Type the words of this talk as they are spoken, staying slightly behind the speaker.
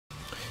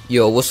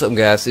Yo, what's up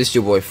guys, it's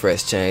your boy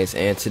Fresh Chains,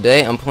 and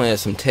today I'm playing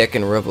some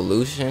Tekken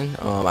Revolution.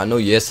 I know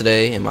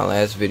yesterday in my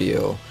last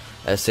video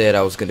I said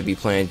I was going to be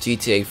playing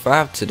GTA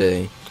 5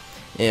 today,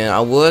 and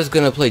I was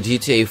going to play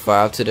GTA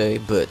 5 today,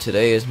 but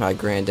today is my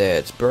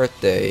granddad's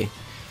birthday,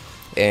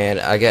 and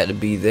I got to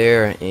be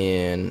there,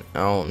 and I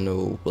don't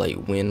know like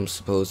when I'm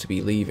supposed to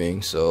be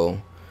leaving,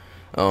 so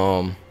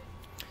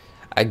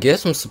I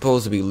guess I'm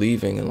supposed to be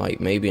leaving in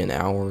like maybe an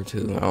hour or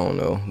two, I don't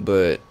know,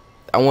 but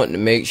I want to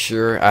make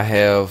sure I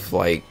have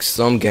like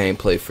some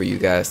gameplay for you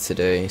guys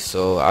today,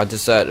 so I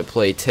decided to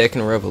play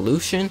Tekken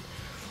Revolution,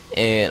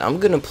 and I'm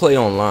gonna play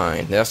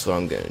online. That's what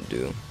I'm gonna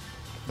do.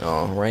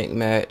 Rank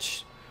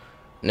match.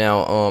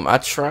 Now, I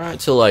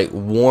tried to like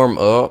warm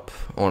up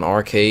on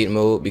arcade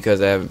mode because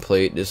I haven't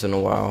played this in a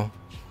while.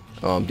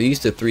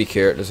 These are the three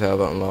characters I have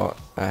unlocked.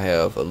 I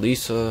have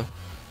Elisa,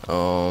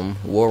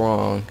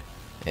 Warong,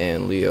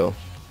 and Leo.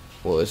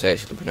 Well, it's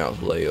actually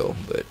pronounced Leo,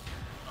 but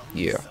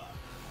yeah.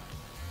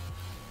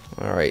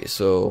 Alright,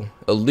 so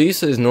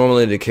Elisa is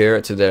normally the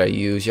character that I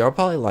use. Y'all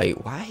probably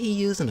like, why he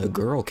using a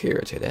girl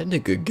character? That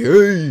nigga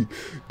gay.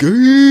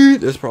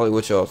 That's probably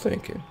what y'all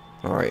thinking.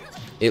 Alright,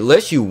 it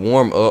lets you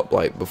warm up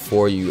like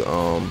before you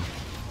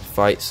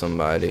fight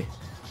somebody.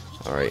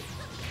 Alright.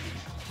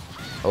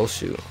 Oh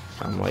shoot,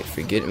 I'm like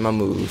forgetting my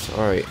moves.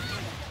 Alright.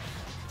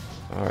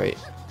 Alright,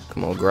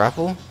 come on,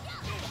 grapple.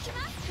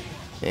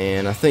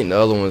 And I think the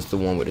other one's the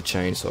one with the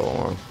chainsaw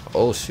arm.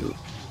 Oh shoot,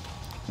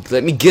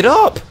 let me get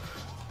up.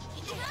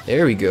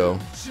 There we go.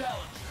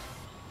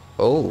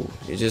 Oh,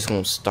 you're just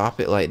gonna stop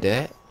it like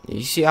that?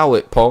 You see how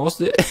it paused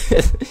it?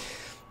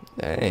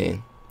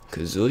 Dang,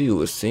 Kazuya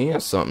was seeing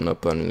something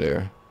up under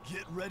there.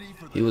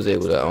 He was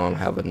able to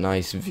have a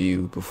nice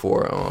view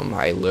before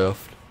I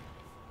left.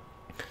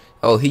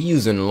 Oh, he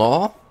using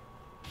law?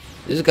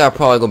 This guy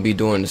probably gonna be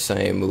doing the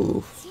same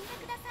move.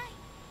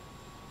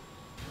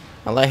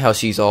 I like how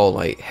she's all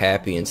like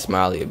happy and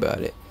smiley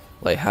about it.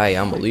 Like, hi,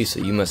 I'm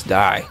Elisa, you must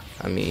die.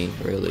 I mean,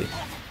 really.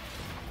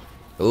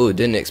 Oh,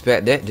 didn't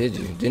expect that, did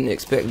you? Didn't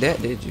expect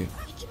that, did you?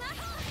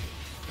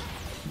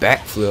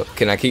 Backflip.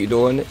 Can I keep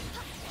doing it?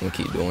 I'm gonna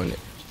keep doing it.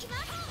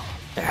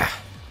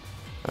 Ah.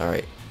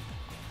 Alright.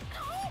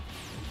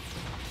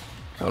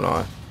 Hold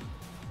on.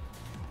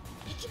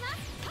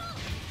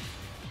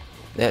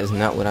 That is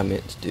not what I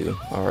meant to do.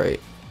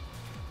 Alright.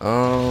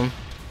 Oh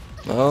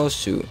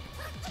shoot.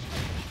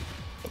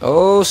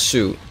 Oh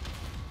shoot.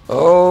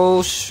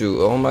 Oh shoot.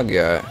 Oh my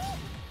god.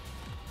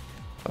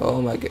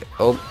 Oh my god.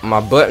 Oh, my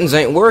buttons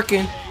ain't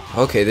working.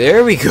 Okay,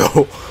 there we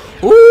go.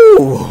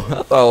 Ooh,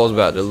 I thought I was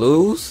about to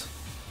lose.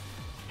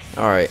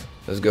 Alright,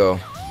 let's go.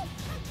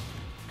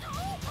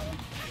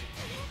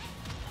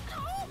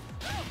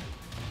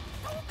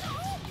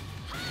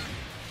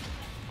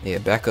 Yeah,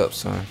 back up,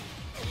 son.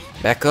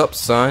 Back up,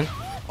 son.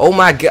 Oh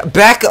my god,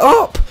 back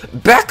up!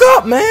 Back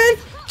up, man!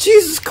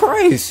 Jesus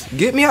Christ!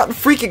 Get me out the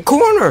freaking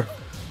corner!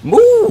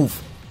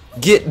 Move!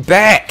 Get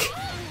back!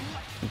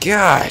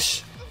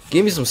 Gosh!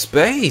 Give me some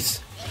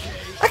space.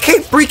 I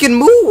can't freaking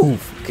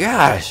move.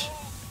 Gosh.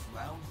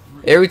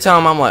 Every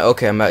time I'm like,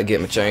 okay, I'm about to get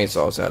my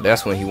chainsaws out.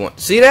 That's when he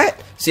wants. See that?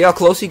 See how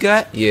close he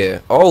got? Yeah.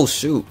 Oh,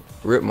 shoot.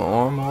 Ripped my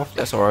arm off.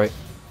 That's alright.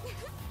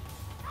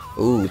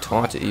 Ooh,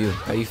 taunted you.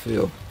 How you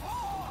feel?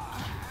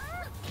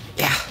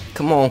 Yeah.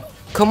 Come on.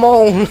 Come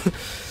on.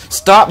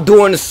 Stop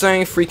doing the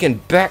same freaking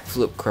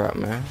backflip crap,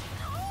 man.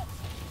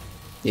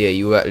 Yeah,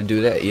 you got to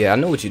do that. Yeah, I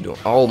know what you're doing.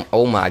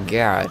 Oh my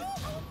god.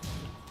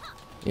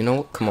 You know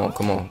what? Come on,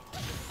 come on.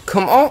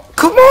 Come on,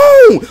 come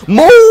on!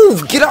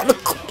 Move! Get out the...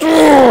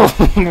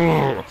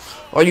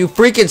 Are you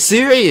freaking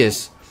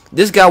serious?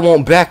 This guy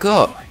won't back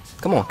up.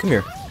 Come on, come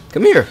here.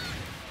 Come here.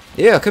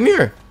 Yeah, come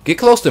here. Get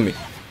close to me.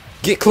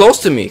 Get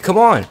close to me. Come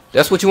on.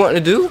 That's what you want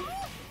to do?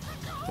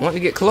 Want to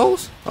get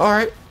close?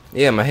 Alright.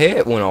 Yeah, my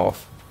head went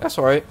off. That's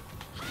alright.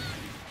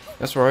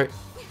 That's right.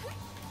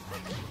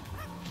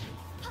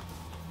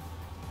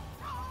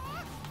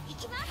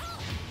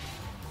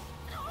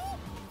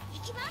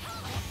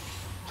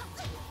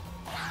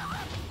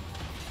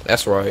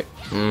 That's right.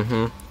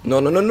 No, no,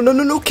 no, no, no,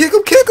 no, no. Kick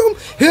him, kick him.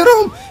 Hit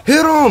him,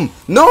 hit him.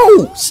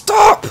 No,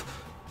 stop.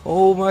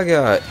 Oh my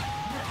god.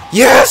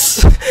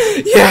 Yes,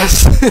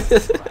 yes.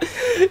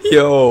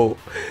 Yo,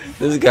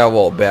 this guy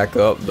won't back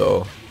up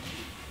though.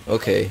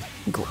 Okay,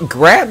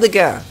 grab the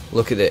guy.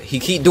 Look at that. He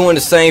keep doing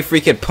the same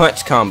freaking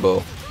punch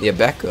combo. Yeah,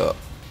 back up.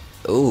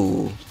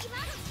 Ooh.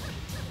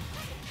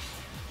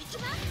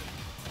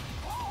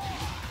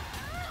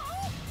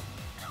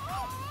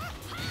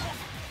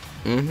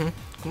 Come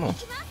on.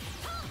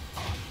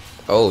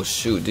 Oh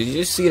shoot, did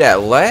you see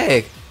that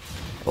lag?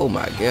 Oh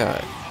my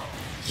god.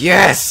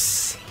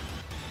 Yes!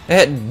 I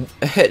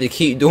had to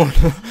keep doing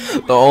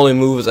the only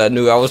moves I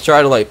knew. I was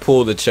trying to like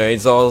pull the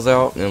chainsaws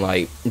out and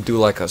like do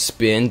like a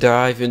spin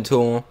dive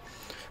into him,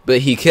 but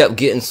he kept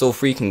getting so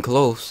freaking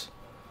close.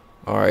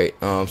 Alright,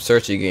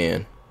 search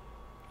again.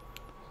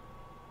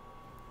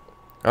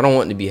 I don't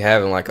want to be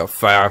having like a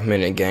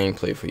 5-minute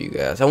gameplay for you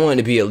guys. I want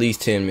it to be at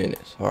least 10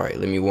 minutes. Alright,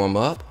 let me warm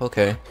up.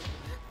 Okay.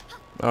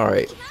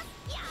 Alright.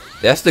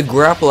 That's the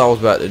grapple I was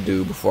about to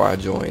do before I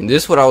joined.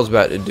 This is what I was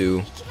about to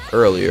do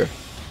earlier.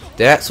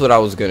 That's what I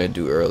was gonna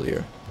do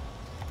earlier.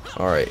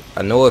 Alright,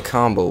 I know a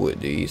combo with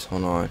these.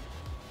 Hold on.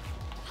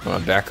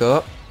 Back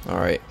up.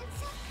 Alright.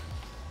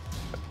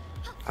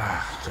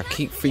 I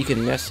keep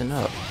freaking messing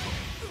up.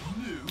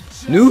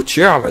 New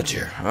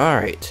challenger.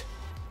 Alright.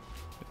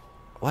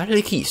 Why did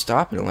they keep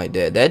stopping like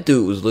that? That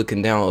dude was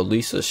looking down at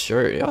Lisa's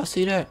shirt. Y'all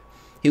see that?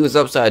 He was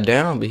upside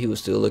down, but he was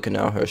still looking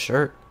down her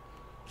shirt.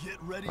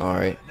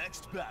 Alright.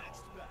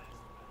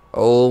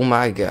 Oh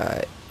my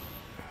god.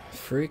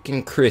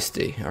 Freaking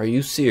Christy. Are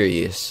you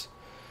serious?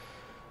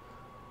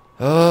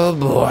 Oh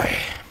boy.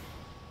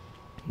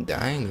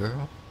 Dying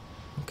girl.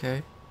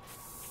 Okay.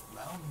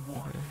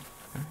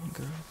 Dying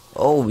girl.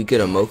 Oh, we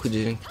get a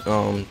Mokujin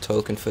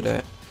token for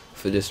that.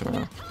 For this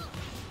round.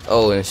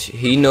 Oh, and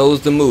he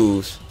knows the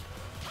moves.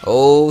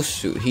 Oh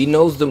shoot, he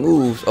knows the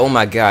moves. Oh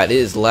my god, it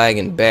is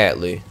lagging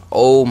badly.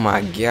 Oh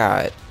my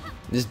god.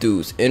 This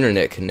dude's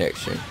internet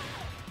connection.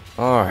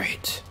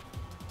 Alright.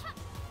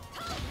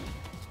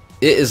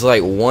 It is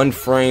like 1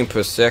 frame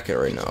per second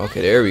right now.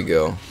 Okay, there we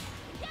go.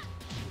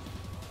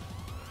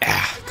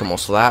 Come on,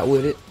 slide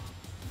with it.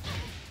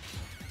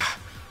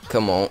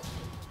 Come on.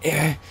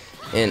 Yeah.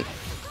 And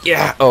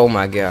yeah, oh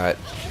my god.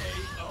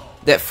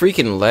 That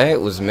freaking lag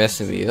was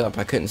messing me up.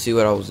 I couldn't see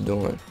what I was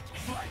doing.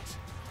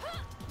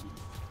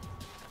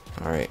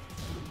 Alright.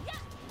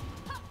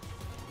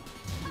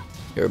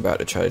 You're about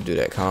to try to do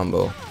that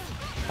combo.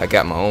 I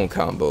got my own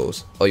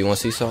combos. Oh, you want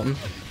to see something?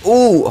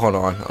 Ooh, hold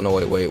on. Oh, no,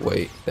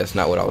 wait. That's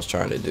not what I was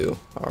trying to do.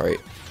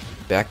 Alright.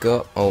 Back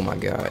up. Oh my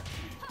god.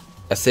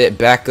 I said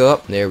back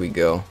up. There we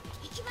go.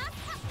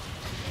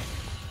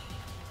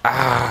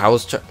 I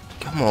was trying.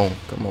 Come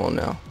on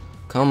now.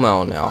 Come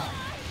on now.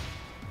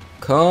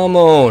 Come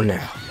on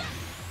now.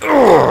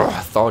 Ugh, I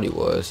thought he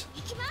was.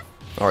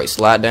 Alright,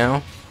 slide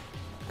down.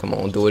 Come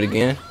on, do it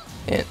again.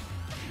 And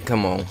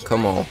come on.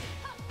 Come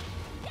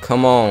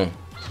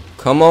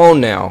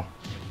on now.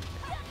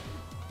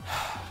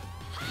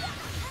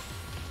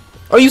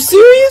 Are you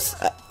serious?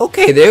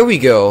 Okay, there we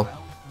go.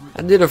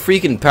 I did a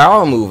freaking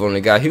power move on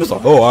the guy. He was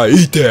like, oh, I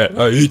eat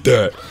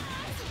that.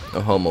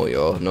 No homo,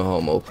 y'all. No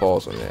homo.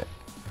 Pause on that.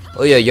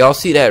 Oh yeah, y'all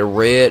see that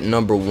red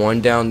number 1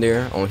 down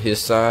there on his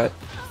side?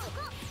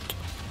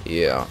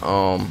 Yeah,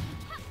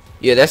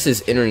 yeah, that's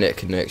his internet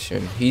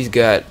connection. He's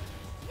got,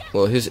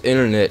 well, his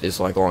internet is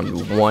like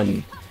on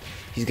 1.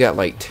 He's got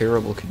like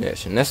terrible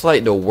connection. That's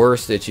like the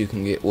worst that you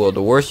can get. Well,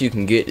 the worst you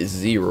can get is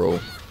 0,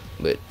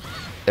 but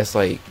that's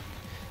like,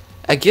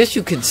 I guess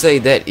you could say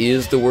that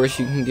is the worst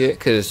you can get,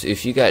 because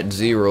if you got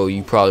 0,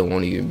 you probably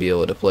won't even be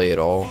able to play at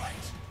all.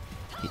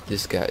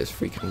 This guy is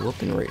freaking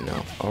whooping right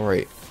now.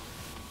 Alright.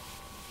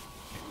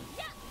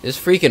 This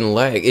freaking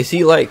lag. Is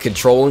he like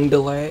controlling the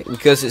lag?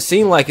 Because it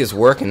seemed like it's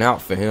working out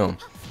for him.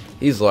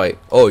 He's like,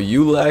 oh,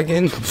 you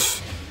lagging?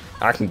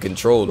 I can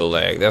control the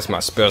lag. That's my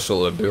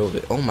special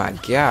ability. Oh my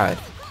god.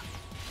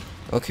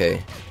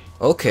 Okay.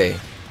 Okay.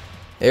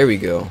 There we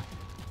go.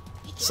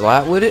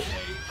 Slide with it?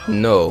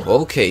 No.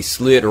 Okay.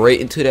 Slid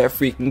right into that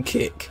freaking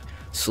kick.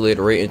 Slid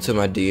right into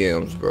my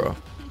DMs, bro.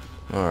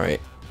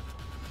 Alright.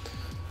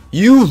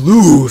 You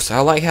lose. I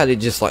like how they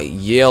just like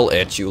yell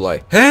at you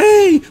like,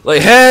 hey!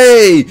 Like,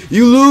 hey!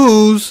 You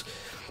lose!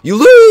 You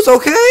lose,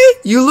 okay?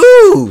 You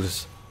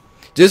lose!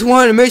 Just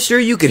wanted to make sure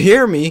you could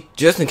hear me,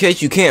 just in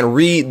case you can't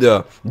read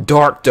the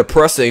dark,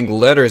 depressing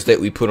letters that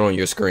we put on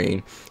your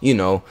screen. You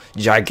know,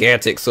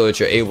 gigantic so that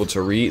you're able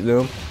to read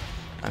them.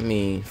 I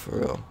mean, for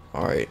real.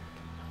 Alright.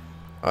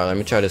 Alright, let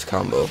me try this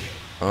combo.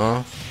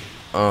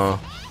 No,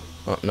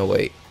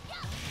 wait.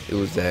 It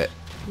was that.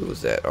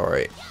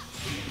 Alright.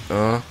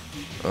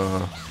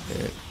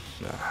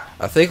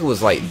 I think it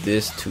was like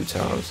this 2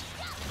 times.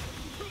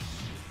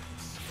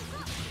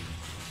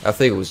 I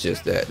think it was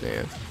just that,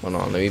 man. Hold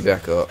on, let me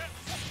back up.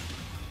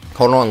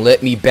 Hold on,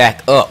 let me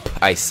back up,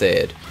 I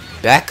said.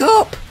 Back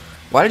up?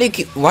 Why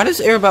does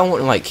everybody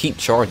want to like keep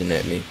charging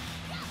at me?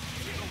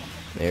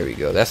 There we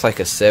go. That's like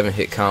a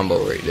 7-hit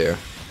combo right there.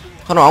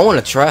 Hold on, I want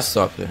to try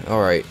something.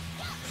 Alright.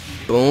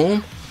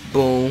 Boom,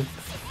 boom,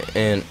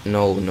 and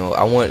no,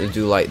 I wanted to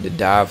do like the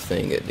dive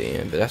thing at the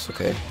end, but that's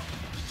okay.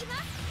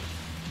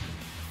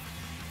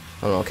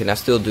 Hold on, can I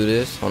still do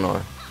this? Hold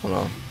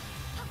on.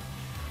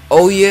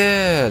 Oh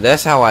yeah,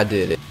 that's how I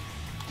did it.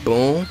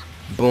 Boom,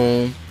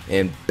 boom,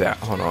 and back.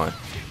 Hold on.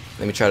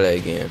 Let me try that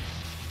again.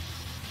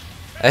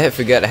 I had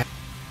forgot to have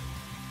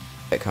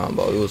that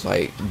combo. It was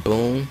like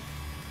boom.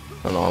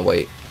 Hold on,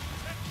 wait.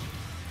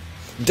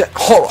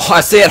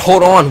 I said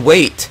hold on,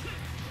 wait.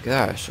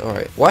 Gosh,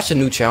 alright. Watch a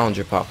new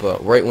challenger pop up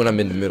right when I'm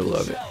in the middle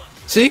of it.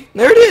 See?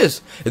 There it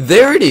is.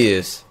 There it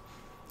is.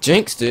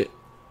 Jinxed it.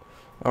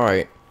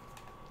 Alright.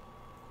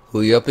 Who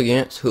we up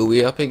against? Who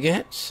we up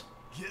against?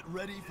 Get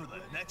ready for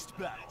the next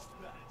battle.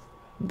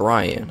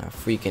 Brian. I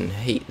freaking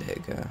hate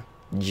that guy.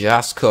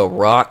 Jaska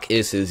Rock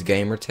is his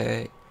gamer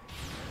tag.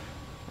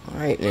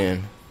 Alright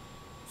then.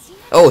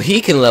 Oh,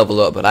 he can level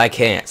up, but I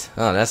can't.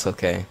 Oh, that's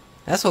okay.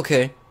 That's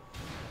okay.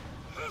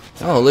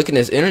 Oh, look at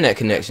his internet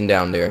connection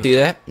down there. See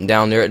that?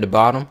 Down there at the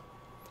bottom.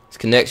 It's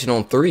connection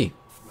on 3.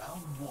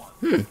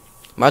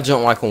 My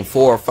jump like on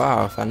 4 or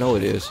 5. I know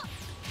it is.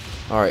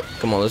 Alright,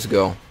 come on, let's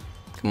go.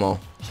 Come on.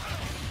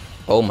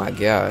 Oh my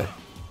god.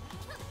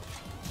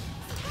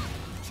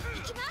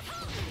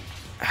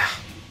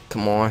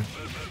 Come on.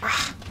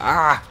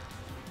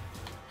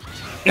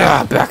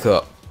 Back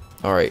up.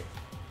 Alright.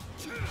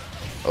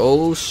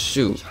 Oh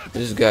shoot.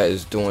 This guy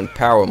is doing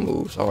power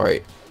moves.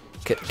 Alright.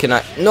 Can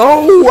I?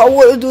 No! I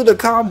want to do the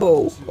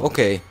combo.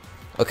 Okay.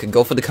 Okay,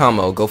 go for the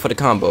combo. Go for the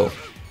combo.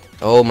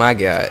 Oh my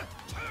god.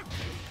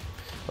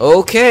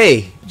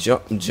 Okay.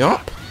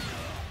 Jump.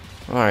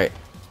 Alright.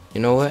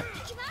 You know what?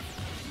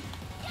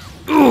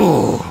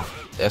 Ooh.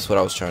 That's what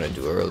I was trying to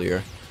do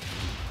earlier.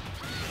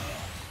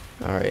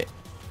 Alright.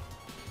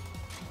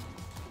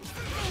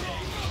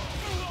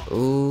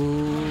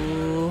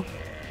 Ooh.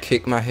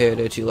 Kick my head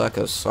at you like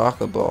a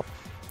soccer ball.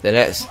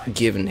 That's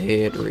giving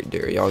head right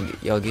there.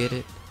 Y'all get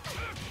it?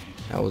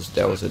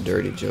 That was a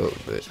dirty joke,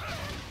 but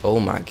oh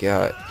my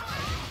god.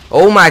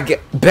 Oh my god.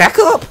 Back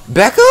up!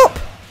 Back up!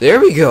 There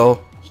we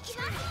go.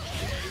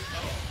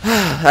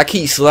 I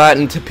keep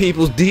sliding to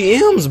people's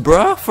DMs,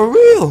 bruh. For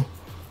real.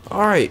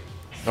 Alright.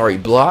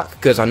 Alright, block.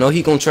 Because I know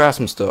he gonna try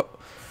some stuff.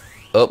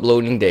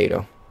 Uploading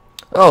data.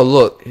 Oh,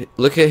 look.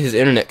 Look at his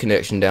internet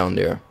connection down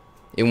there.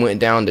 It went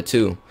down to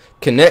 2.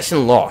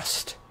 Connection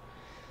lost.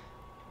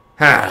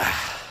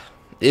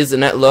 Isn't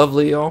that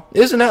lovely, y'all?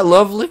 Isn't that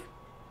lovely?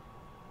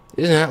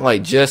 Isn't that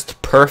like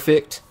just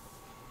perfect?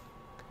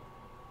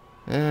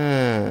 You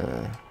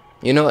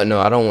know what? No,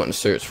 I don't want to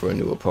search for a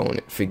new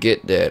opponent.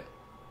 Forget that.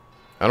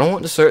 I don't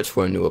want to search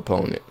for a new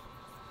opponent.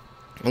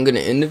 I'm gonna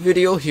end the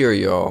video here,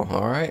 y'all.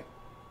 Alright?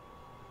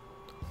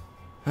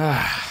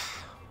 How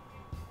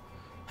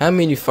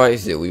many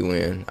fights did we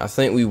win? I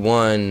think we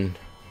won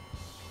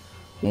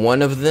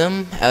 1 of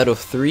them out of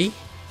 3.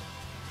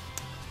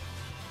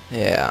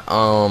 Yeah,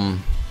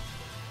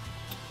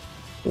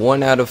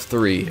 1 out of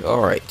 3.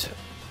 Alright.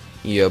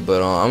 Yeah,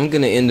 but I'm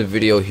gonna end the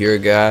video here,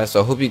 guys.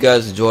 So I hope you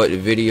guys enjoyed the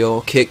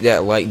video. Kick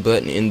that like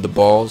button in the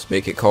balls,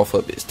 make it cough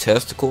up its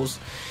testicles,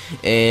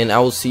 and I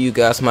will see you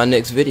guys in my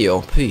next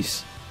video.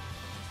 Peace.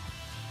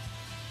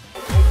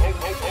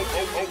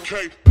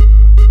 Okay.